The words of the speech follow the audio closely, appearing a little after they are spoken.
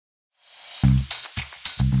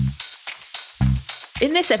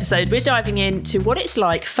In this episode, we're diving into what it's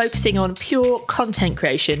like focusing on pure content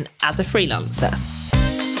creation as a freelancer.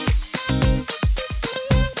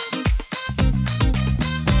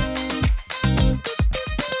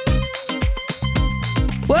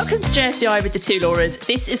 Welcome to JFDI with the two Lauras.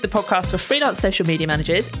 This is the podcast for freelance social media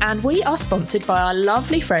managers, and we are sponsored by our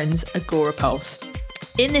lovely friends Agorapulse.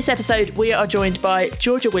 In this episode, we are joined by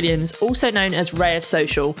Georgia Williams, also known as Ray of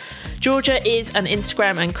Social. Georgia is an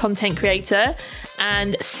Instagram and content creator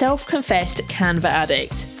and self-confessed Canva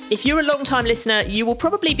addict. If you're a long-time listener, you will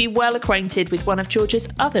probably be well acquainted with one of Georgia's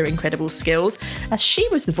other incredible skills, as she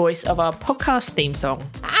was the voice of our podcast theme song.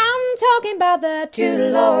 I'm talking about the two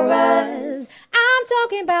Lauras. I'm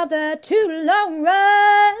talking about the two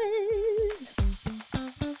Lauras.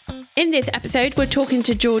 In this episode, we're talking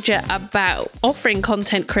to Georgia about offering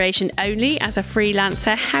content creation only as a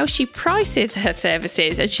freelancer, how she prices her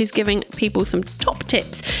services, and she's giving people some top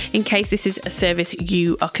tips in case this is a service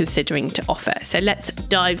you are considering to offer. So let's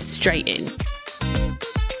dive straight in.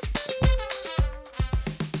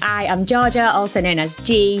 I am Georgia, also known as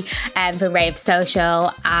G, from Ray of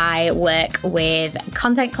Social. I work with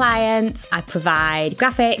content clients. I provide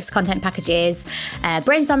graphics, content packages,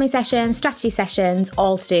 brainstorming sessions, strategy sessions,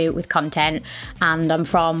 all to do with content. And I'm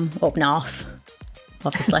from up north,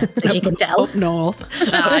 obviously, as you can tell. Up north.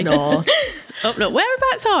 Up north. Up north.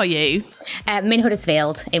 Whereabouts are you? I'm in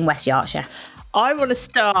Huddersfield in West Yorkshire. I want to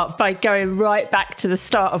start by going right back to the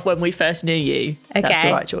start of when we first knew you. Okay. That's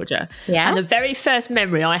all right, Georgia. Yeah. And the very first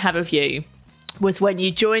memory I have of you was when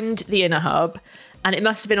you joined the Inner Hub, and it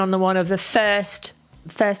must have been on one of the first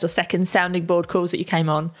or second sounding board calls that you came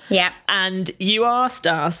on. Yeah. And you asked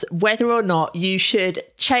us whether or not you should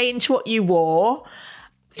change what you wore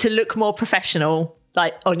to look more professional,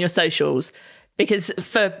 like on your socials. Because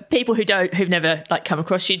for people who've never come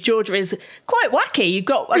across you, Georgia is quite wacky. You've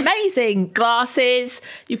got amazing glasses.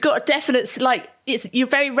 You've got a definite, you're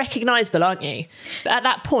very recognisable, aren't you? But at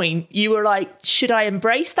that point, you were like, should I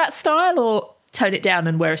embrace that style or tone it down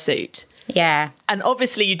and wear a suit? Yeah. And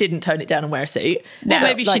obviously you didn't tone it down and wear a suit. Well,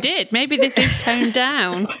 maybe she did. Maybe this is toned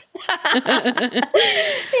down.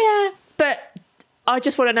 Yeah. But I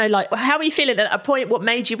just want to know, how are you feeling at a point? What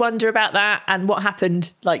made you wonder about that? And what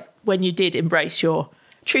happened, when you did embrace your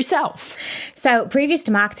true self? So previous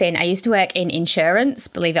to marketing, I used to work in insurance,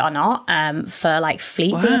 believe it or not, for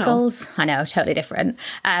fleet vehicles. I know, totally different.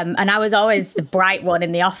 And I was always the bright one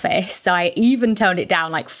in the office. So I even toned it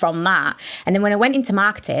down from that. And then when I went into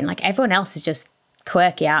marketing, everyone else is just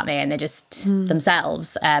quirky, aren't they? And they're just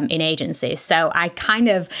themselves in agencies. So I kind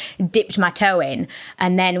of dipped my toe in.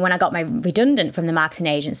 And then when I got my redundant from the marketing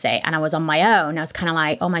agency and I was on my own, I was kind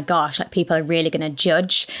of oh my gosh, people are really going to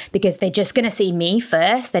judge because they're just going to see me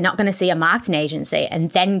first. They're not going to see a marketing agency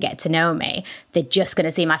and then get to know me. They're just going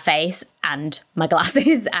to see my face and my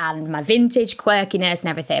glasses and my vintage quirkiness and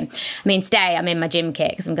everything. I mean, today I'm in my gym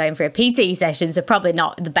kit because I'm going for a PT session, so probably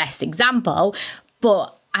not the best example,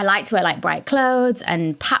 but I like to wear bright clothes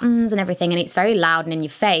and patterns and everything, and it's very loud and in your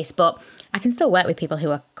face, but I can still work with people who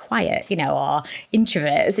are quiet, or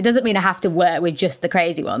introverts. It doesn't mean I have to work with just the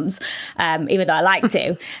crazy ones, even though I like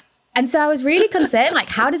to. And so I was really concerned,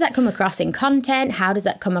 how does that come across in content? How does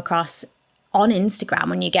that come across on Instagram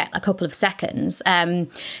when you get a couple of seconds?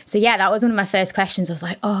 So yeah, that was one of my first questions.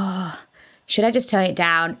 I was should I just tone it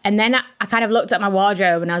down? And then I kind of looked at my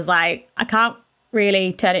wardrobe and I was I can't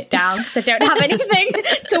really turn it down because I don't have anything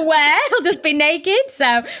to wear. I'll just be naked.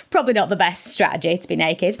 So probably not the best strategy to be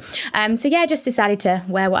naked. So yeah, I just decided to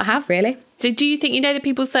wear what I have, really. So do you think, that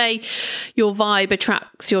people say your vibe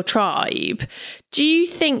attracts your tribe? Do you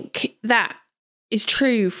think that is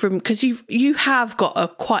true because you have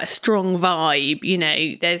got quite a strong vibe,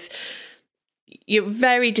 you're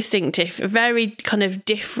very distinctive, very kind of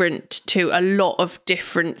different to a lot of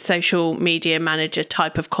different social media manager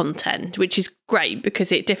type of content, which is great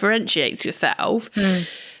because it differentiates yourself.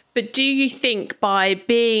 But do you think by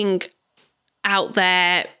being out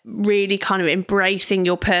there, really kind of embracing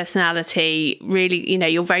your personality, really,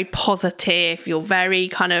 you're very positive, you're very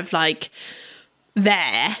kind of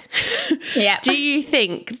there. Yeah. Do you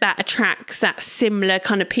think that attracts that similar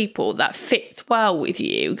kind of people that fits well with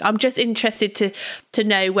you? I'm just interested to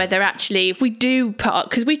know whether actually, if we do put,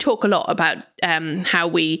 because we talk a lot about how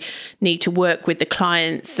we need to work with the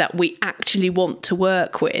clients that we actually want to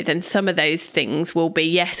work with. And some of those things will be,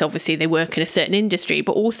 yes, obviously they work in a certain industry,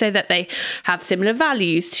 but also that they have similar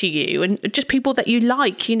values to you and just people that you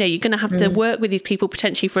like. You're going to have to work with these people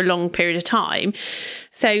potentially for a long period of time.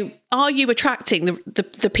 So are you attracting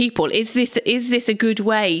the people? Is this a good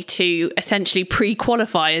way to essentially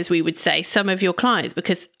pre-qualify, as we would say, some of your clients?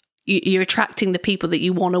 Because you're attracting the people that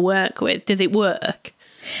you want to work with. Does it work?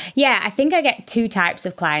 Yeah, I think I get two types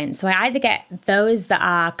of clients. So I either get those that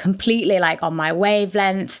are completely like on my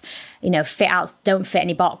wavelength, don't fit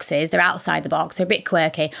any boxes. They're outside the box. They're a bit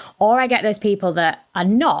quirky. Or I get those people that are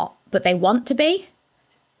not, but they want to be.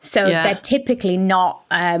 So they're typically not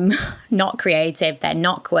creative. They're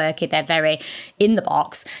not quirky. They're very in the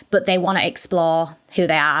box, but they want to explore who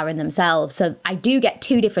they are in themselves. So I do get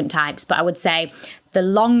two different types, but I would say the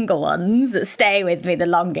longer ones that stay with me the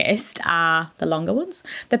longest are the longer ones.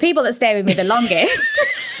 The people that stay with me the longest,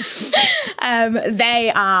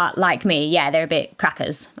 they are like me. Yeah, they're a bit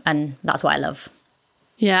crackers, and that's what I love.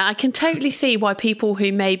 Yeah, I can totally see why people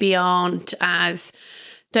who maybe don't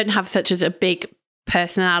have such a big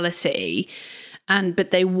personality,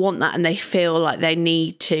 but they want that, and they feel like they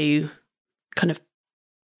need to kind of,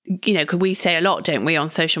 because we say a lot, don't we, on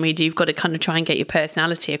social media, you've got to kind of try and get your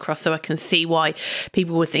personality across. So I can see why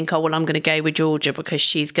people would think, oh, well, I'm going to go with Georgia because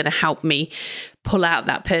she's going to help me pull out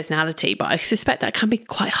that personality. But I suspect that can be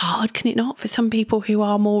quite hard, can it not, for some people who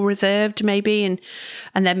are more reserved maybe,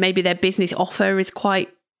 and then maybe their business offer is quite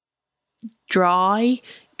dry.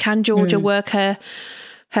 Can Georgia work her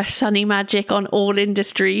sunny magic on all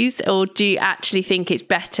industries, or do you actually think it's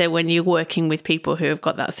better when you're working with people who have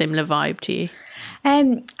got that similar vibe to you?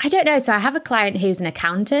 I don't know. So I have a client who's an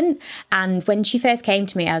accountant, and when she first came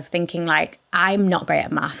to me, I was thinking like, I'm not great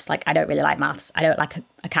at maths. Like, I don't really like maths. I don't like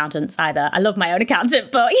accountants either. I love my own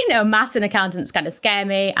accountant, but maths and accountants kind of scare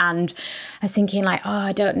me. And I was thinking like, oh,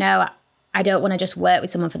 I don't know. I don't want to just work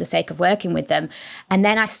with someone for the sake of working with them. And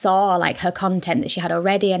then I saw like her content that she had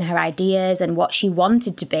already and her ideas and what she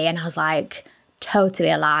wanted to be. And I was like, totally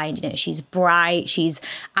aligned. She's bright, she's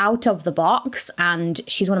out of the box, and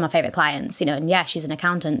she's one of my favorite clients, and yeah, she's an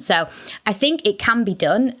accountant. So I think it can be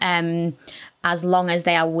done as long as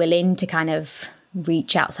they are willing to kind of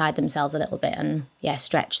reach outside themselves a little bit and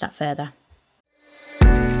stretch that further.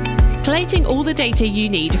 Collating all the data you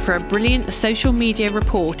need for a brilliant social media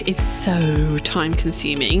report is so time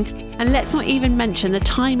consuming. And let's not even mention the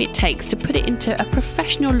time it takes to put it into a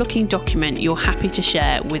professional looking document you're happy to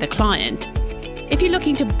share with a client. If you're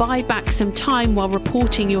looking to buy back some time while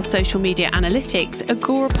reporting your social media analytics,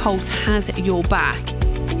 Agorapulse has your back.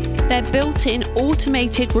 Their built-in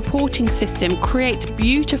automated reporting system creates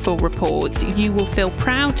beautiful reports you will feel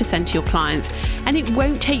proud to send to your clients, and it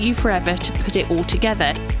won't take you forever to put it all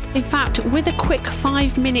together. In fact, with a quick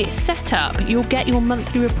 5-minute setup, you'll get your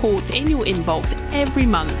monthly reports in your inbox every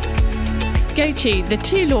month. Go to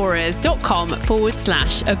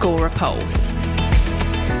thetwolauras.com/Agorapulse.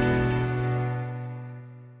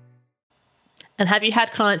 And have you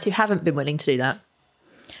had clients who haven't been willing to do that?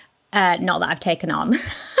 Not that I've taken on.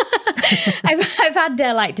 I've had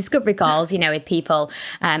like discovery calls, with people.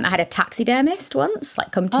 I had a taxidermist once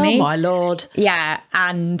come to me. Oh my Lord. Yeah.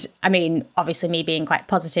 And I mean, obviously me being quite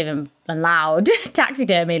positive and loud,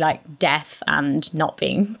 taxidermy, like death and not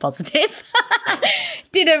being positive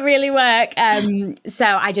didn't really work. So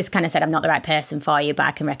I just kind of said, I'm not the right person for you, but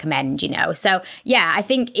I can recommend, So yeah, I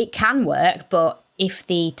think it can work, but if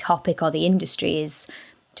the topic or the industry is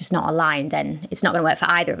just not aligned, then it's not going to work for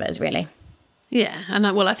either of us, really. Yeah, and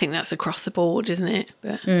I think that's across the board, isn't it?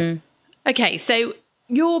 But, Okay, so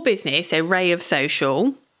your business, Ray of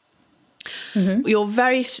Social, you're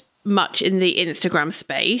very much in the Instagram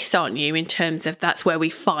space, aren't you? In terms of that's where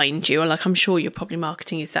we find you. Like, I'm sure you're probably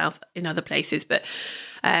marketing yourself in other places, but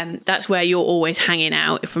that's where you're always hanging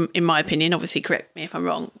out. In my opinion, obviously, correct me if I'm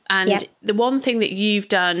wrong. And the one thing that you've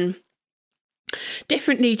done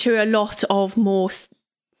differently to a lot of more,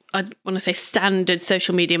 I want to say, standard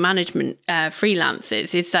social media management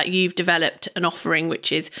freelancers is that you've developed an offering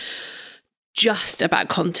which is just about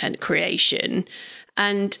content creation,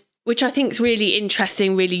 and which I think is really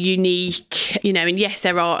interesting, really unique, and yes,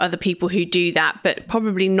 there are other people who do that, but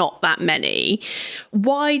probably not that many.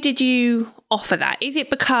 Why did you offer that? Is it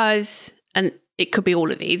because, and it could be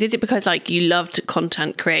all of these, is it because you loved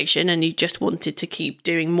content creation and you just wanted to keep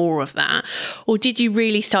doing more of that? Or did you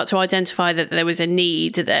really start to identify that there was a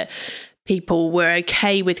need, that people were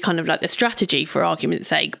okay with kind of the strategy, for argument's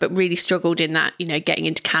sake, but really struggled in that, getting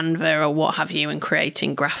into Canva or what have you and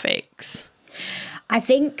creating graphics? I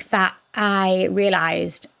think that I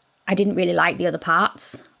realised I didn't really like the other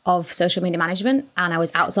parts of social media management, and I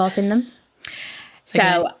was outsourcing them.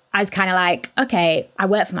 So I was kind of like, okay, I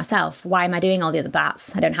work for myself. Why am I doing all the other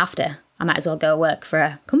parts? I don't have to. I might as well go work for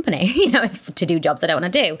a company, to do jobs I don't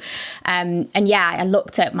want to do. And yeah, I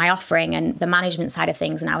looked at my offering and the management side of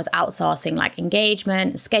things, and I was outsourcing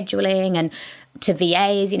engagement, scheduling, and to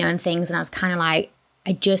VAs, and things. And I was kind of like,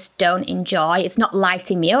 I just don't enjoy. It's not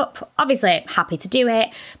lighting me up. Obviously, happy to do it,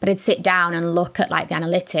 but I'd sit down and look at like the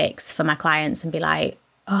analytics for my clients and be like,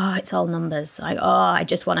 oh, it's all numbers. Like, oh, I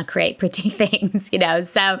just want to create pretty things, you know?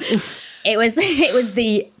 So it was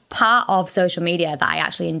the part of social media that I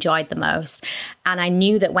actually enjoyed the most. And I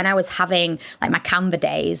knew that when I was having like my Canva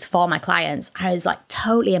days for my clients, I was like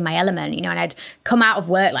totally in my element, you know, and I'd come out of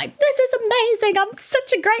work like, this is amazing. I'm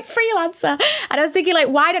such a great freelancer. And I was thinking like,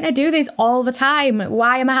 why don't I do this all the time?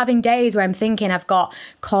 Why am I having days where I'm thinking I've got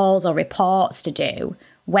calls or reports to do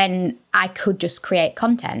when I could just create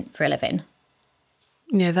content for a living?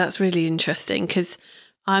 Yeah, that's really interesting because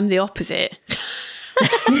I'm the opposite.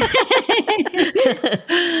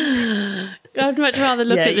 I'd much rather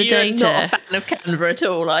look at the data. You're not a fan of Canva at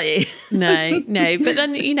all, are you? No. But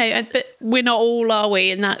then, you know, but we're not all, are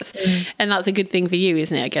we? And that's a good thing for you,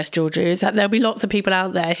 isn't it? I guess, Georgia, is that there'll be lots of people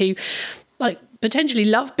out there who like potentially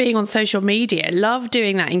love being on social media, love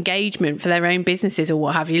doing that engagement for their own businesses or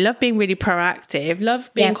what have you, love being really proactive,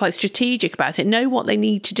 love being quite strategic about it, know what they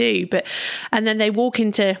need to do. And then they walk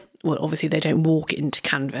into, well, obviously they don't walk into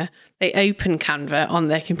Canva. They open Canva on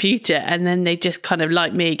their computer and then they just kind of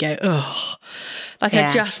like me go, oh, like I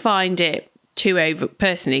just find it too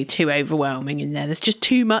overwhelming in there. There's just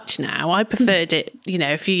too much now. I preferred it, you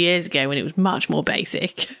know, a few years ago when it was much more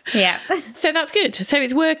basic. Yeah. So that's good. So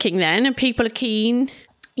it's working then and people are keen.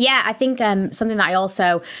 Yeah, I think something that I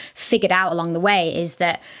also figured out along the way is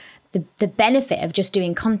that the benefit of just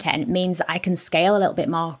doing content means that I can scale a little bit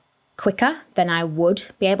more quicker than I would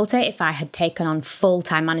be able to if I had taken on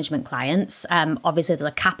full-time management clients. Obviously, there's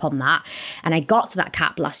a cap on that. And I got to that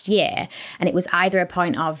cap last year. And it was either a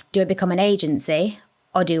point of, do I become an agency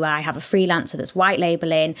or do I have a freelancer that's white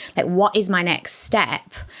labeling? Like, what is my next step?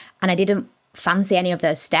 And I didn't fancy any of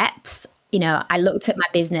those steps. You know, I looked at my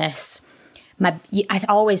business. I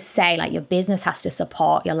always say, like, your business has to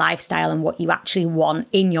support your lifestyle and what you actually want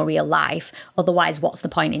in your real life. Otherwise, what's the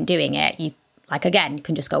point in doing it? You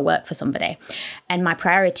can just go work for somebody. And my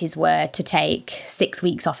priorities were to take 6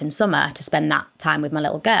 weeks off in summer to spend that time with my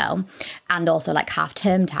little girl and also like half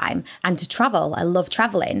term time and to travel. I love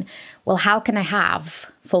traveling. Well, how can I have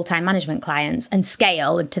full-time management clients and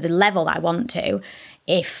scale to the level that I want to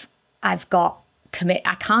if I've got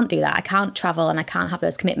I can't do that. I can't travel and I can't have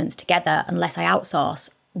those commitments together unless I outsource,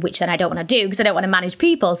 which then I don't want to do because I don't want to manage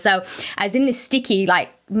people. So I was in this sticky like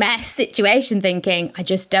mess situation thinking, I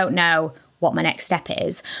just don't know what my next step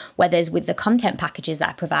is. Whereas with the content packages that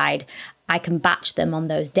I provide, I can batch them on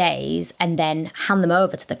those days and then hand them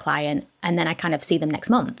over to the client. And then I kind of see them next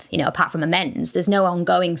month, you know, apart from amends. There's no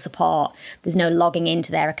ongoing support. There's no logging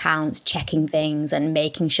into their accounts, checking things and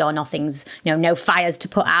making sure nothing's, you know, no fires to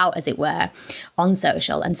put out, as it were, on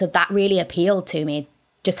social. And so that really appealed to me,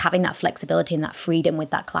 just having that flexibility and that freedom with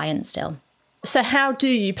that client still. So how do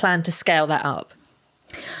you plan to scale that up?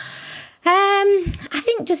 I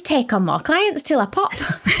think just take on more clients till I pop.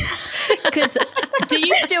 Because do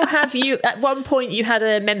you still have, at one point you had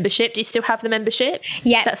a membership. Do you still have the membership?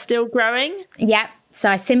 Yeah. Is that still growing? Yeah. So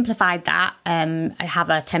I simplified that. I have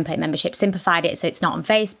a template membership, simplified it so it's not on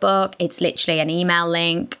Facebook. It's literally an email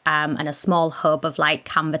link and a small hub of like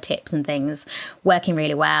Canva tips and things, working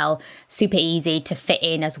really well, super easy to fit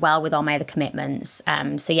in as well with all my other commitments.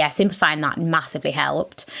 So yeah, simplifying that massively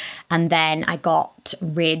helped. And then I got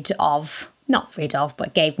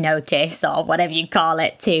but gave notice or whatever you call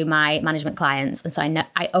it to my management clients. And so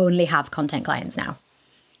I only have content clients now.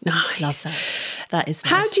 Nice. Love that. That is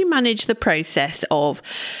nice. How do you manage the process of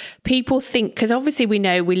people think, because obviously we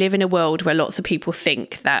know we live in a world where lots of people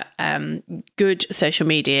think that good social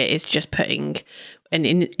media is just putting,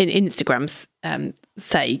 in Instagram's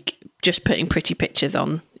sake, just putting pretty pictures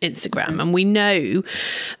on Instagram. And we know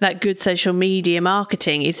that good social media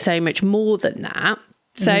marketing is so much more than that.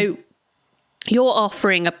 So you're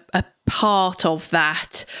offering a part of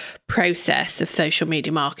that process of social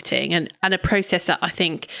media marketing and a process that I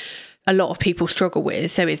think a lot of people struggle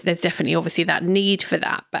with. So there's definitely obviously that need for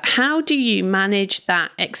that. But how do you manage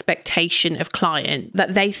that expectation of client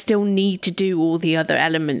that they still need to do all the other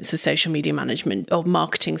elements of social media management, of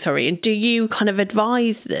marketing, and do you kind of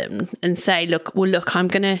advise them and say, look,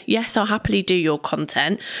 I'll happily do your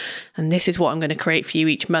content and this is what I'm going to create for you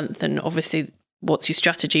each month. And obviously, what's your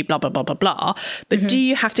strategy, blah, blah, blah, blah, blah. But do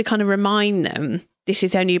you have to kind of remind them this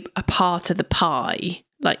is only a part of the pie?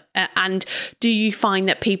 Like, and do you find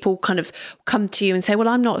that people kind of come to you and say, well,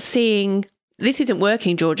 I'm not seeing, this isn't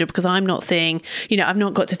working, Georgia, because I'm not seeing, I've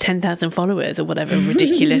not got to 10,000 followers or whatever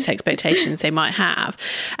ridiculous expectations they might have.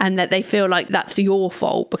 And that they feel like that's your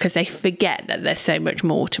fault because they forget that there's so much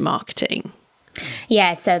more to marketing.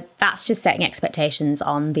 Yeah, so that's just setting expectations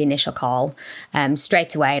on the initial call.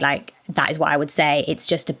 Straight away, like that is what I would say. It's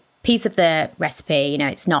just a piece of the recipe. You know,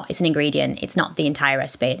 it's an ingredient. It's not the entire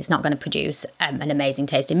recipe. It's not going to produce an amazing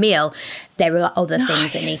tasting meal. There are other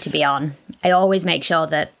things that need to be on. I always make sure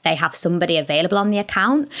that they have somebody available on the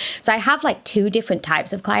account. So I have like 2 different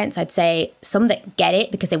types of clients. I'd say some that get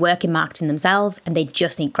it because they work in marketing themselves and they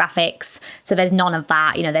just need graphics. So there's none of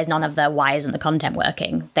that. You know, there's none of the why isn't the content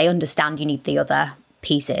working. They understand you need the other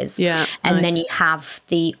pieces. Yeah. And then you have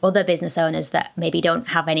the other business owners that maybe don't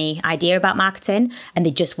have any idea about marketing and they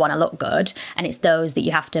just want to look good. And it's those that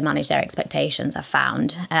you have to manage their expectations, I've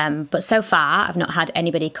found. But so far, I've not had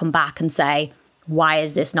anybody come back and say, why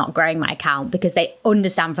is this not growing my account? Because they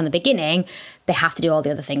understand from the beginning, they have to do all the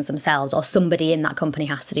other things themselves, or somebody in that company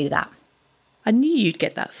has to do that. I knew you'd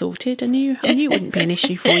get that sorted. I knew it wouldn't be an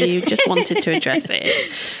issue for you. Just wanted to address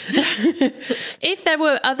it. If there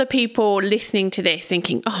were other people listening to this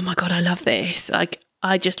thinking, oh my God, I love this. Like,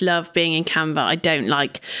 I just love being in Canva. I don't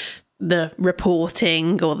like the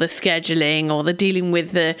reporting or the scheduling or the dealing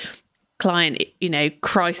with the client, you know,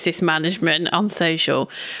 crisis management on social.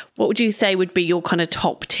 What would you say would be your kind of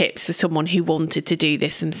top tips for someone who wanted to do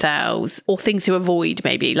this themselves, or things to avoid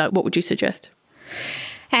maybe? Like, what would you suggest?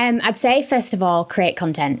 I'd say, first of all, create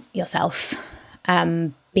content yourself,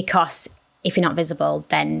 because if you're not visible,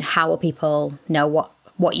 then how will people know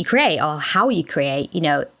what you create or how you create? You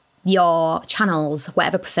know, your channels,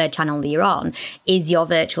 whatever preferred channel that you're on, is your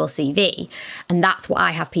virtual CV. And that's what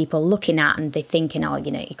I have people looking at, and they're thinking, oh,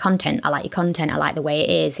 you know, your content, I like your content, I like the way it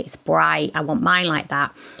is, it's bright, I want mine like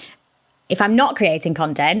that. If I'm not creating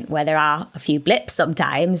content, where there are a few blips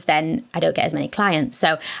sometimes, then I don't get as many clients.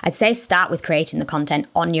 So I'd say start with creating the content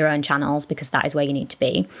on your own channels, because that is where you need to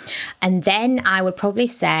be. And then I would probably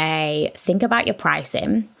say, think about your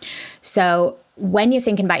pricing. So when you're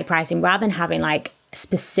thinking about your pricing, rather than having like a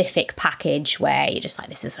specific package where you're just like,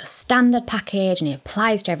 this is a standard package and it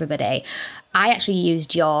applies to everybody, I actually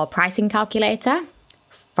used your pricing calculator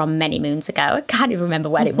from many moons ago. I can't even remember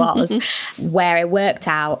when it was, where I worked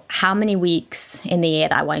out how many weeks in the year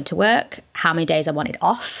that I wanted to work, how many days I wanted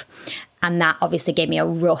off. And that obviously gave me a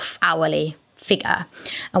rough hourly figure.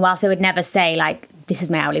 And whilst I would never say like, this is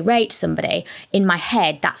my hourly rate to somebody, in my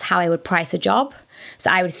head, that's how I would price a job. So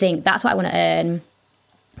I would think that's what I want to earn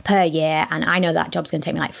per year, and I know that job's going to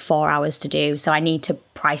take me like 4 hours to do, so I need to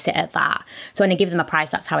price it at that. So when I give them a price,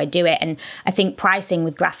 that's how I do it. And I think pricing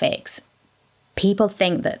with graphics, people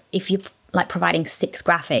think that if you're like providing 6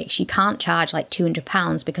 graphics, you can't charge like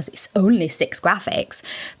 £200 because it's only 6 graphics.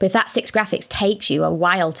 But if that 6 graphics takes you a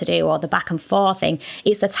while to do, or the back and forth thing,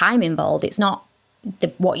 it's the time involved. It's not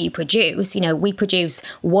what you produce. You know, we produce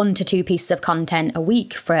 1 to 2 pieces of content a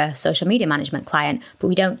week for a social media management client, but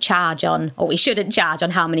we don't charge on, or we shouldn't charge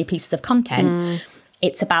on how many pieces of content.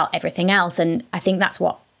 It's about everything else. And I think that's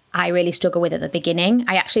what I really struggle with at the beginning.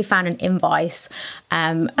 I actually found an invoice,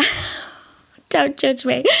 don't judge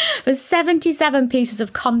me, for 77 pieces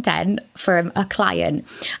of content for a client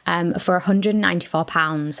for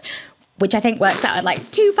 £194, which I think works out at like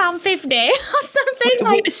 £2.50 or something.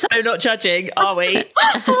 Like, we're so not judging, are we?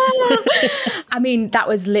 I mean, that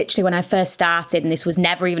was literally when I first started, and this was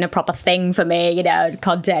never even a proper thing for me, you know,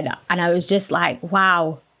 content. And I was just like,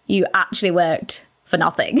 wow, you actually worked for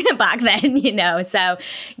nothing back then, you know. So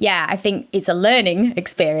yeah, I think it's a learning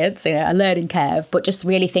experience, you know, a learning curve, but just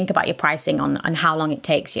really think about your pricing on how long it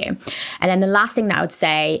takes you. And then the last thing that I would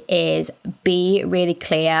say is be really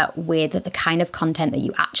clear with the kind of content that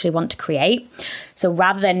you actually want to create. So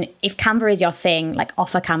rather than, if Canva is your thing, like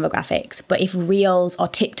offer Canva graphics, but if Reels or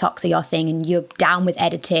TikToks are your thing and you're down with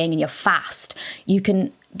editing and you're fast, you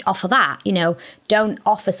can offer that. You know, don't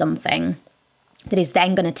offer something that is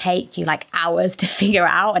then going to take you like hours to figure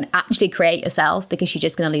out and actually create yourself, because you're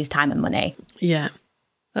just going to lose time and money. Yeah,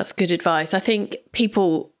 that's good advice. I think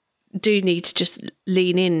people do need to just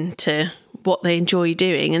lean into what they enjoy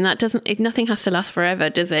doing, and that nothing has to last forever,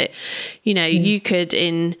 does it? You know, you could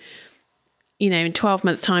in 12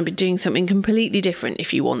 months' time be doing something completely different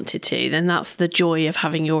if you wanted to. Then that's the joy of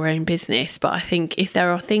having your own business. But I think if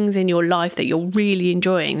there are things in your life that you're really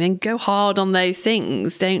enjoying, then go hard on those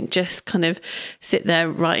things. Don't just kind of sit there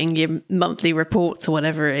writing your monthly reports or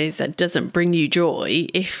whatever it is that doesn't bring you joy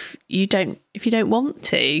if you don't want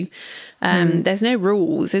to. There's no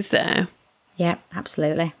rules, is there? Yeah,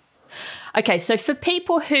 absolutely. Okay, so for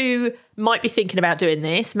people who might be thinking about doing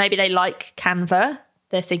this, maybe they like Canva,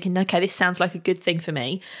 they're thinking, okay, this sounds like a good thing for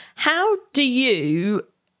me. How do you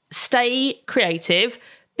stay creative,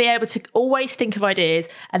 be able to always think of ideas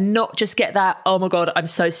and not just get that, oh my God, I'm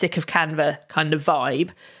so sick of Canva kind of vibe,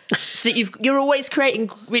 so that you're always creating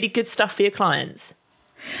really good stuff for your clients?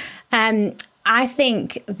 I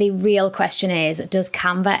think the real question is, does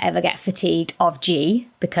Canva ever get fatigued of G?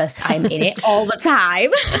 Because I'm in it all the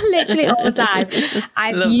time, literally all the time.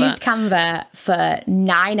 I've used Canva for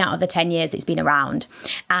 9 out of the 10 years it's been around.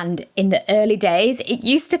 And in the early days, it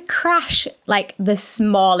used to crash like the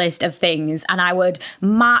smallest of things. And I would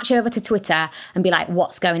march over to Twitter and be like,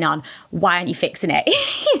 what's going on? Why aren't you fixing it?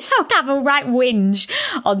 I would have a right whinge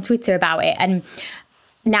on Twitter about it. And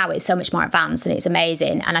now it's so much more advanced and it's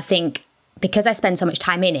amazing. And I think because I spend so much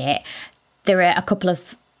time in it, there are a couple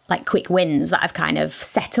of like quick wins that I've kind of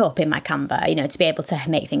set up in my Canva, to be able to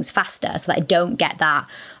make things faster so that I don't get that,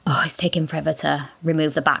 oh, it's taking forever to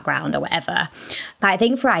remove the background or whatever. But I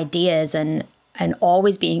think for ideas and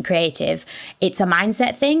always being creative, it's a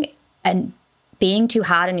mindset thing. And being too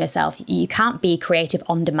hard on yourself, you can't be creative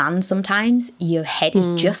on demand sometimes. Your head is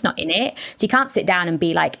just not in it. So you can't sit down and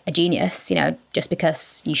be like a genius, just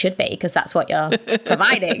because you should be, because that's what you're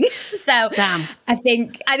providing. So Damn. I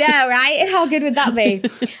know, right? How good would that be?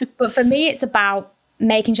 But for me, it's about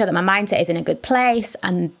making sure that my mindset is in a good place.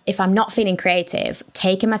 And if I'm not feeling creative,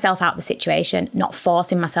 taking myself out of the situation, not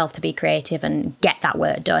forcing myself to be creative and get that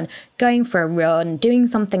work done, going for a run, doing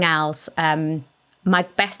something else. My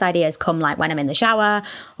best ideas come like when I'm in the shower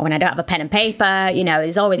or when I don't have a pen and paper,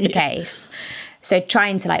 it's always the case. So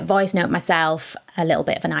trying to like voice note myself a little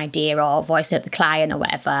bit of an idea or voice note the client or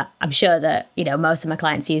whatever. I'm sure that, most of my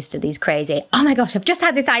clients used to these crazy, oh my gosh, I've just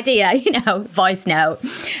had this idea, voice note.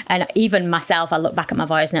 And even myself, I look back at my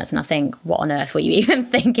voice notes and I think, what on earth were you even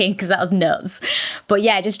thinking? Because that was nuts. But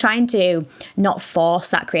yeah, just trying to not force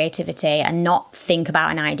that creativity and not think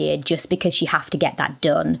about an idea just because you have to get that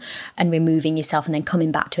done, and removing yourself and then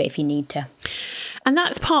coming back to it if you need to. And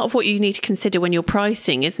that's part of what you need to consider when you're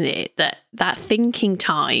pricing, isn't it? That thinking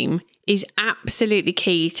time is absolutely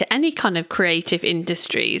key to any kind of creative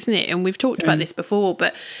industry, isn't it? And we've talked about this before,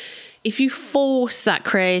 but if you force that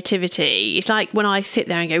creativity, it's like when I sit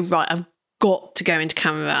there and go, right, I've got to go into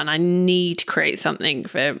Canva and I need to create something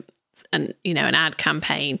for an ad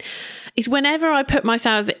campaign. It's whenever I put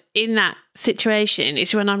myself in that situation,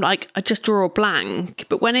 it's when I'm like, I just draw a blank.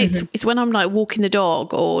 But when it's when I'm like walking the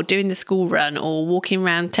dog or doing the school run or walking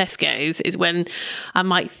around Tesco's is when I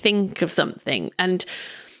might think of something. And,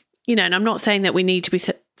 and I'm not saying that we need to be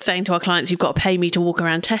saying to our clients, you've got to pay me to walk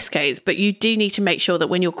around Tesco's, but you do need to make sure that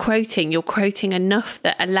when you're quoting enough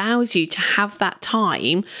that allows you to have that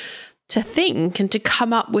time to think and to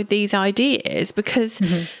come up with these ideas, because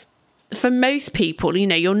for most people,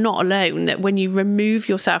 you're not alone, that when you remove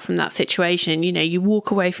yourself from that situation, you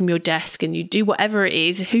walk away from your desk and you do whatever it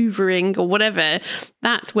is, hoovering or whatever,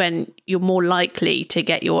 that's when you're more likely to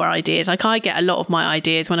get your ideas. Like I get a lot of my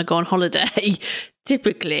ideas when I go on holiday.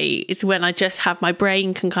 Typically, it's when I just have my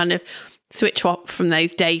brain can kind of switch off from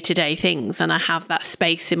those day-to-day things and I have that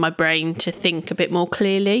space in my brain to think a bit more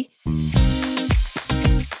clearly.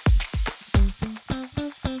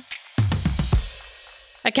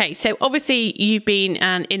 Okay, so obviously you've been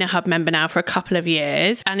an Inner Hub member now for a couple of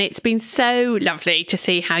years, and it's been so lovely to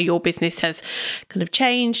see how your business has kind of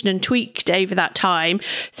changed and tweaked over that time.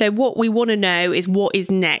 So what we want to know is what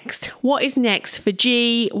is next? What is next for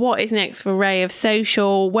G? What is next for Ray of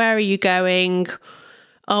Social? Where are you going?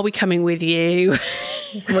 Are we coming with you?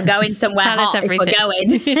 We're going somewhere hot if we're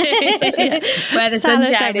going. Where the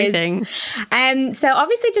sunshine is. So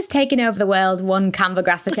obviously just taking over the world one Canva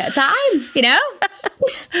graphic at a time,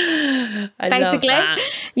 Basically. Love that.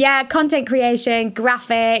 Yeah, content creation,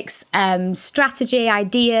 graphics, strategy,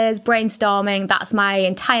 ideas, brainstorming. That's my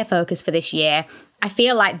entire focus for this year. I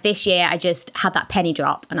feel like this year I just had that penny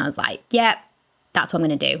drop and I was like, yeah, that's what I'm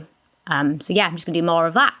going to do. So yeah, I'm just going to do more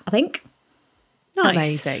of that, I think. Nice.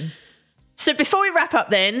 Amazing. So before we wrap up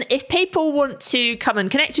then, if people want to come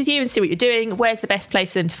and connect with you and see what you're doing, where's the best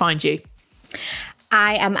place for them to find you?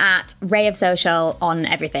 I am at Ray of Social on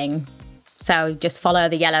everything. So just follow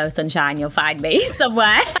the yellow sunshine, you'll find me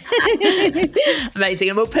somewhere. Amazing.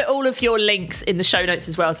 And we'll put all of your links in the show notes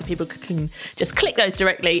as well, so people can just click those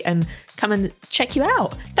directly and come and check you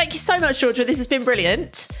out. Thank you so much, Georgia. This has been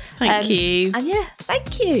brilliant. Thank you. And yeah,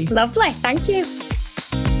 thank you. Lovely. Thank you.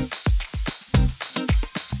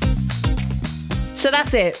 So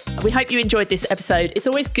that's it. We hope you enjoyed this episode. It's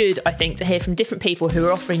always good, I think, to hear from different people who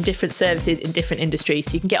are offering different services in different industries,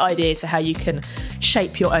 so you can get ideas for how you can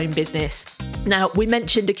shape your own business. Now, we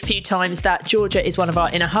mentioned a few times that Georgia is one of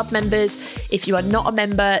our Inner Hub members. If you are not a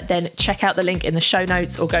member, then check out the link in the show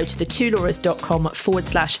notes or go to thetwolauras.com/Inner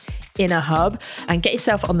Inner Hub and get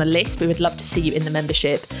yourself on the list. We would love to see you in the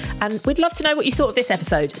membership. And we'd love to know what you thought of this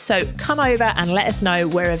episode. So come over and let us know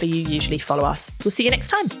wherever you usually follow us. We'll see you next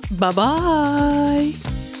time. Bye-bye.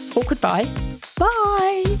 Awkward bye.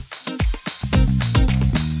 Bye.